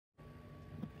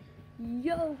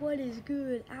Yo, what is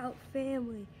good, Out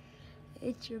Family?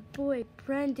 It's your boy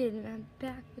Brendan, and I'm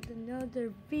back with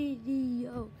another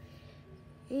video.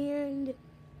 And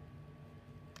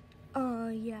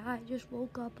yeah, I just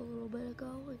woke up a little bit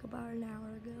ago, like about an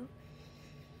hour ago.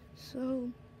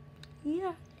 So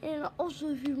yeah, and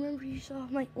also if you remember, you saw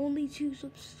my only 2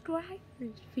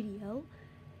 subscribers video.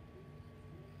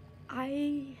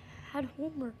 I had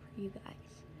homework for you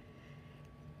guys.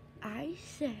 I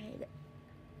said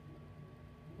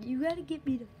you gotta get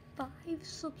me to 5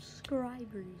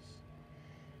 subscribers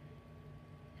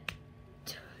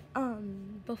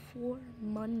before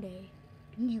Monday,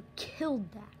 and you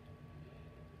killed that.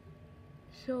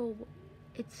 So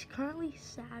it's currently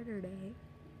Saturday,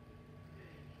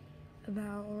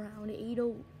 about around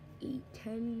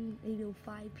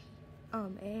 8:05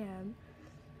 a.m.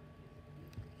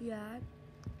 Yeah,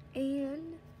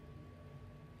 and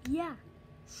yeah,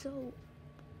 so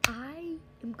I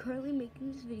am currently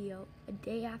making this video a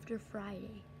day after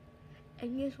Friday.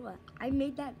 And guess what? I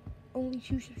made that only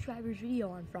 2 subscribers video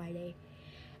on Friday,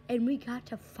 and we got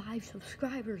to 5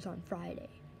 subscribers on Friday.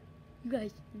 You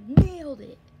guys nailed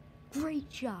it.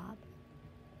 Great job.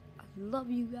 I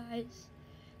love you guys.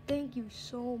 Thank you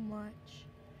so much.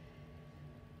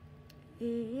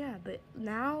 Yeah, but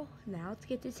now let's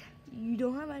get to 10. You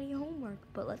don't have any homework,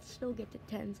 but let's still get to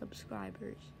 10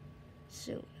 subscribers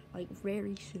soon, like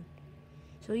very soon.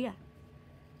 So yeah,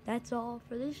 that's all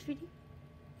for this video.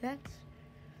 That's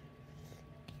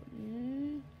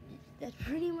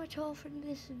pretty much all for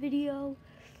this video.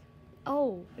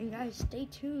 Oh, and guys, stay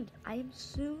tuned. I am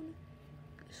soon,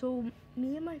 so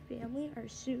me and my family are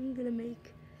soon gonna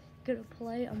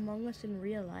play Among Us in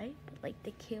real life, like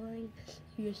the killing.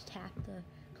 You just tap the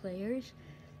players,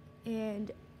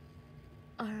 and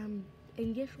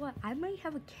guess what? I might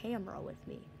have a camera with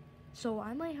me, so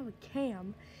I might have a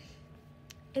cam,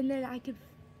 and then I could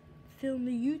film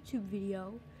the YouTube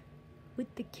video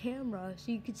with the camera,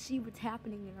 so you could see what's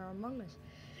happening in our Among Us.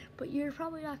 But you're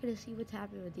probably not going to see what's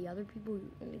happening with the other people.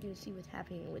 You're only going to see what's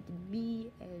happening with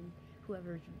me and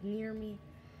whoever's near me.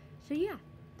 So yeah,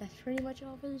 that's pretty much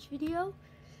all for this video.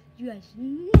 You guys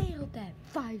nailed that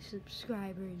 5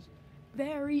 subscribers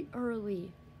very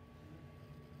early.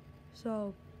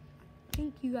 So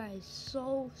thank you guys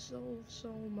so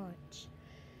much.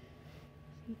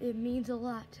 It means a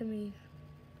lot to me.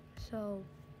 So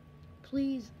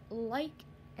please like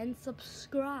and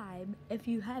subscribe if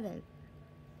you haven't.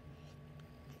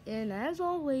 And as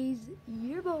always,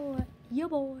 your boy